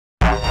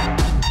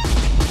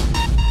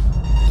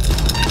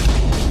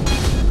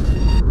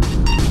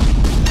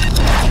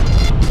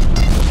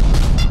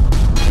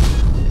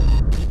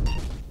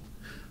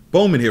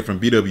Bowman here from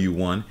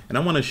BWOne, and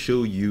I want to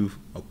show you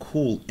a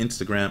cool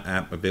Instagram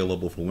app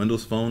available for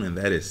Windows Phone, and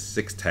that is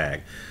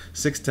SixTag.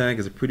 SixTag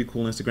is a pretty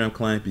cool Instagram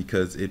client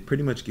because it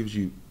pretty much gives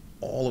you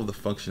all of the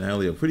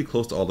functionality, or pretty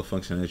close to all the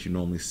functionality you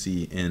normally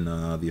see in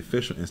the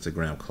official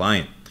Instagram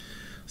client.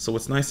 So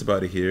what's nice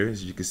about it here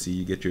is you can see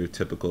you get your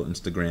typical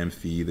Instagram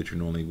feed that you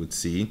normally would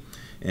see,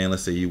 and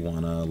let's say you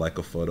want to like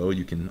a photo,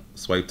 you can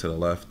swipe to the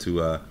left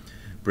to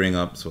bring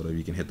up sort of,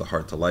 you can hit the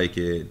heart to like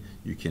it,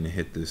 you can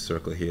hit this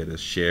circle here to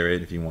share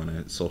it if you want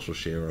to social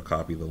share or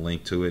copy the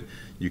link to it.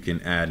 You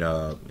can add,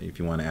 if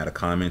you want to add a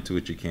comment to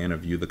it, you can, or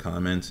view the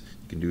comments,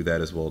 you can do that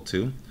as well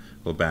too.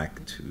 Go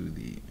back to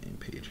the main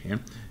page here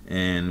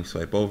and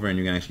swipe over, and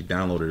you can actually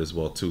download it as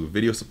well too.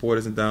 Video support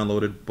isn't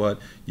downloaded, but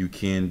you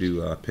can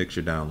do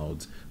picture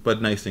downloads.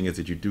 But nice thing is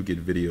that you do get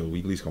video. We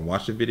at least can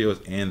watch the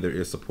videos, and there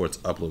is support to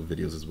upload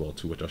videos as well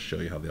too, which I'll show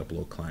you how the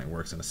upload client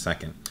works in a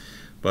second.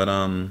 But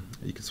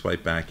you can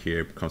swipe back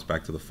here, it comes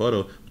back to the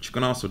photo, but you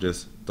can also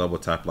just double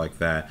tap like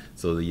that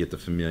so that you get the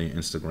familiar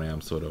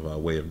Instagram sort of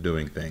way of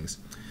doing things.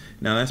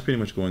 Now that's pretty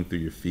much going through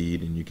your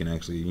feed, and you can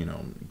actually, you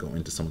know, go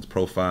into someone's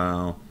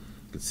profile.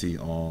 You can see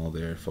all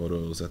their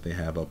photos that they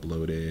have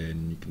uploaded,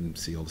 and you can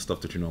see all the stuff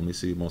that you normally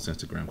see with most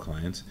Instagram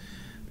clients.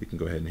 We can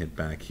go ahead and hit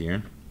back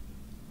here.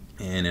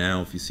 And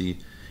now if you see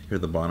here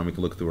at the bottom, we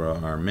can look through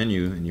our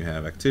menu, and you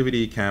have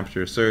activity,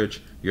 capture,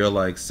 search, your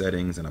likes,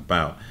 settings, and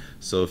about.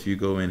 So if you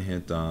go and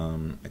hit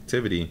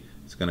activity,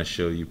 it's going to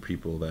show you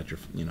people that you're,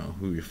 you know,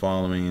 who you're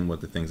following, what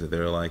the things that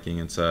they're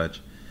liking and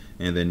such.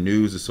 And then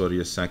news is sort of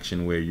your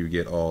section where you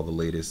get all the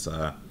latest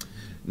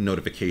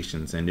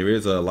notifications, and there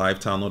is a live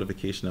tile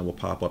notification that will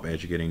pop up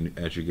as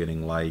you're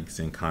getting likes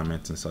and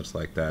comments and such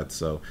like that.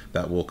 So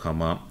that will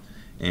come up.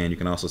 And you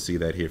can also see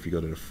that here if you go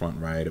to the front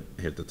right,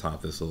 hit the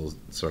top, this little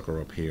circle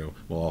up here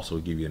will also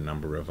give you a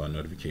number of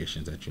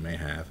notifications that you may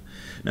have.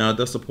 Now it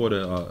does support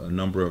a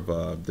number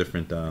of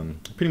different,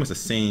 pretty much the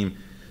same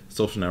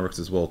social networks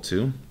as well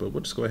too, but we'll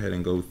just go ahead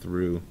and go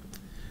through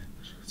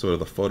sort of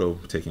the photo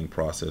taking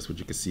process, which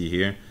you can see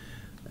here.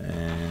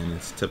 And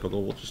it's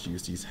typical, we'll just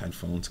use these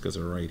headphones because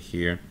they're right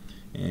here.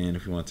 And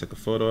if you want to take a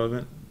photo of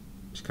it,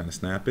 just kind of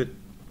snap it.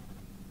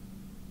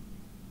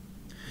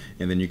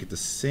 And then you get the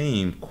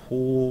same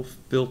cool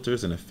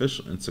filters and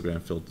official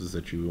Instagram filters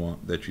that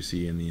you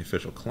see in the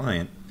official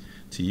client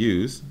to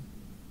use.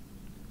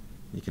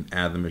 You can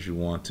add them as you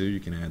want to. You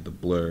can add the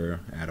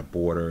blur, add a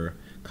border,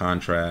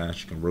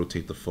 contrast, you can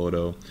rotate the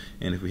photo.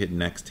 And if we hit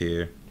next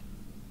here,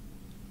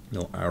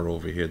 little arrow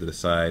over here to the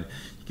side,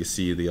 you can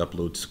see the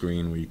upload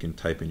screen where you can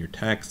type in your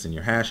text and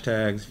your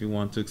hashtags if you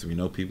want to, because we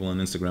know people on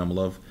Instagram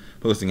love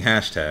posting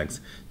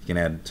hashtags. You can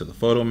add it to the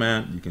photo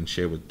map, you can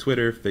share with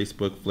Twitter,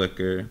 Facebook,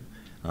 Flickr,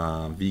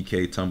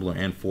 VK, Tumblr,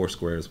 and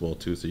Foursquare as well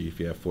too. So if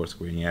you have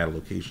Foursquare and you add a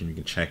location, you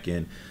can check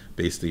in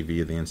basically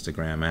via the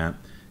Instagram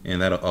app,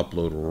 and that'll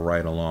upload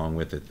right along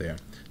with it there.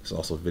 There's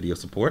also video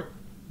support.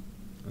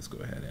 Let's go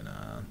ahead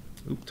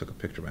and took a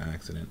picture by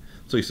accident.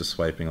 So used to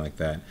swiping like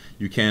that.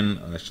 You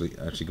can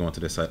actually go into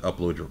this site,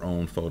 upload your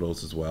own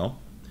photos as well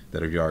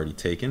that are already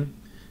taken,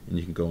 and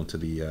you can go into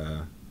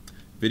the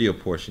video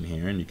portion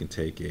here, and you can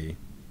take a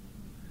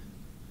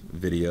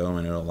video,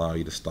 and it'll allow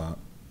you to stop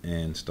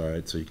and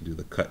start, so you can do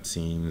the cut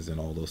scenes and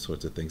all those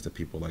sorts of things that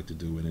people like to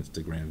do in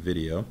Instagram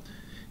video.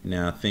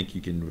 Now I think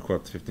you can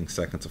record up to 15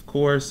 seconds, of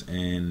course,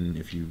 and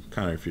if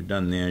you're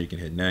done there, you can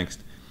hit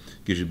next.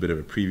 Gives you a bit of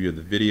a preview of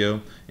the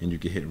video, and you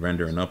can hit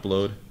render and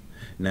upload.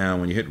 Now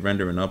when you hit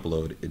render and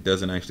upload, it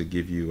doesn't actually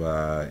give you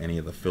any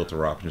of the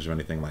filter options or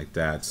anything like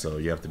that, so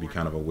you have to be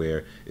kind of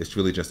aware. It's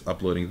really just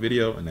uploading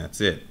video, and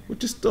that's it,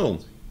 which is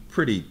still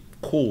pretty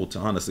cool to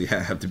honestly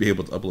have, to be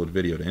able to upload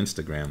video to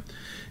Instagram.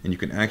 And you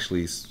can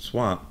actually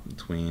swap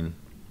between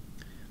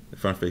the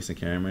front-facing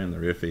camera and the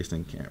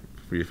rear-facing camera,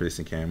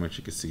 which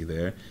you can see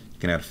there. You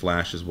can add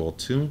flash as well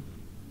too,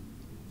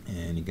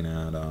 and you can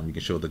add you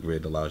can show the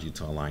grid that allows you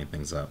to align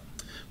things up.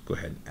 Go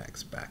ahead and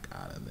X back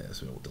out of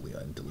this. We'll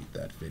delete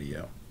that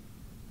video.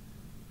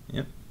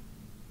 Yep.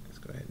 Let's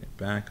go ahead and hit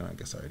back. Oh, I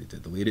guess I already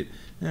did delete it.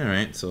 All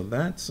right. So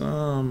that's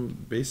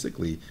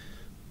basically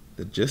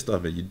the gist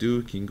of it.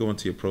 You can go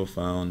into your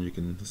profile, and you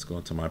can just go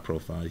into my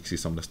profile. You can see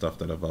some of the stuff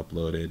that I've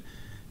uploaded,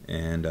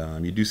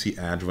 and you do see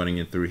ads running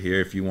in through here.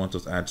 If you want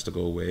those ads to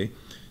go away,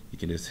 you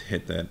can just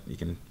hit that. You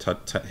can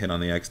hit on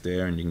the X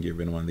there, and you can get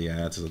rid of one of the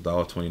ads. It's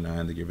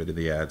 $1.29 to get rid of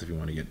the ads if you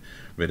want to get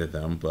rid of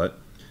them. But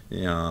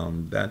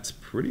that's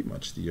pretty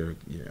much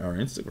our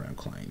Instagram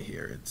client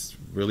here. It's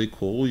really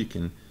cool. You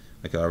can,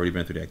 like, I've already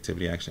been through the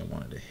activity. Actually, I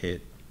wanted to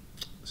hit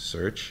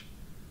search.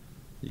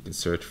 You can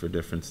search for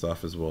different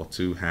stuff as well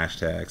too,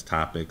 hashtags,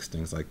 topics,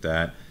 things like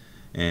that.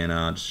 And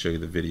I'll just show you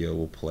the video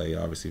will play.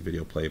 Obviously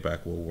video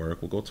playback will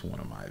work. We'll go to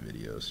one of my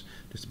videos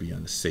just to be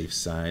on the safe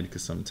side,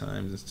 because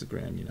sometimes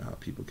Instagram, you know how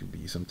people can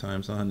be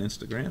sometimes on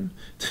Instagram.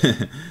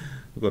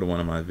 We'll go to one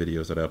of my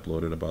videos that I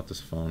uploaded about this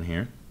phone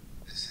here.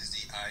 This is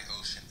the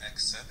iOcean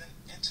X7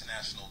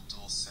 International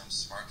Dual SIM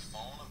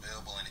smartphone,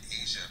 available in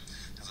Asia.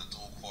 It has a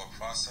dual-core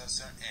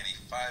processor and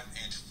a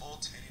 5-inch full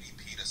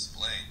 1080p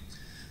display.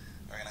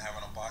 We're going to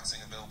have an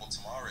unboxing available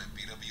tomorrow at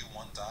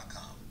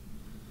BWOne.com.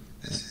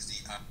 This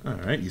is the All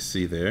right, you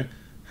see there,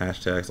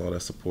 hashtags, all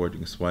that support. You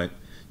can swipe.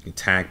 You can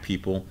tag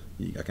people.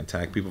 I can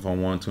tag people if I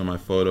want to in my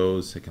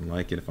photos. I can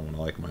like it if I want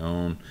to like my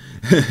own.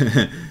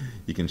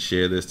 You can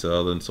share this to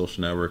other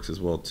social networks as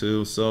well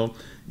too. So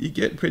you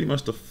get pretty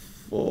much the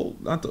full,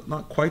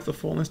 not quite the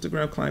full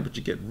Instagram client, but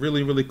you get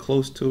really, really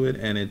close to it,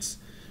 and it's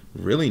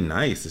really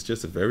nice. It's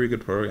just a very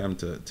good program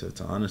to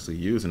honestly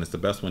use, and it's the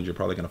best one you're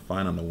probably going to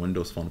find on the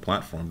Windows Phone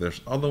platform. There's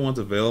other ones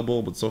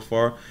available, but so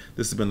far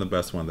this has been the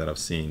best one that I've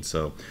seen.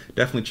 So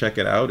definitely check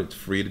it out. It's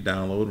free to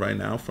download right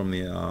now from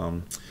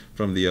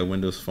the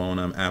Windows Phone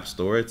App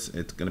Store. It's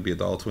going to be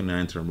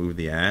 $1.29 to remove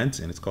the ads,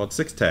 and it's called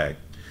SixTag.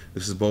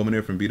 This is BWOne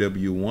here from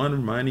BWOne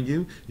reminding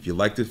you, if you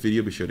like this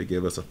video, be sure to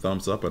give us a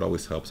thumbs up. It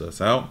always helps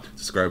us out.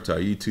 Subscribe to our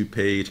YouTube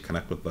page,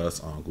 connect with us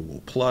on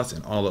Google Plus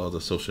and all the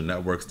other social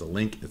networks. The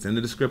link is in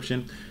the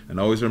description. And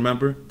always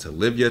remember to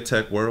live your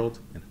tech world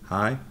in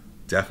high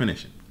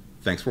definition.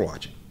 Thanks for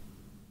watching.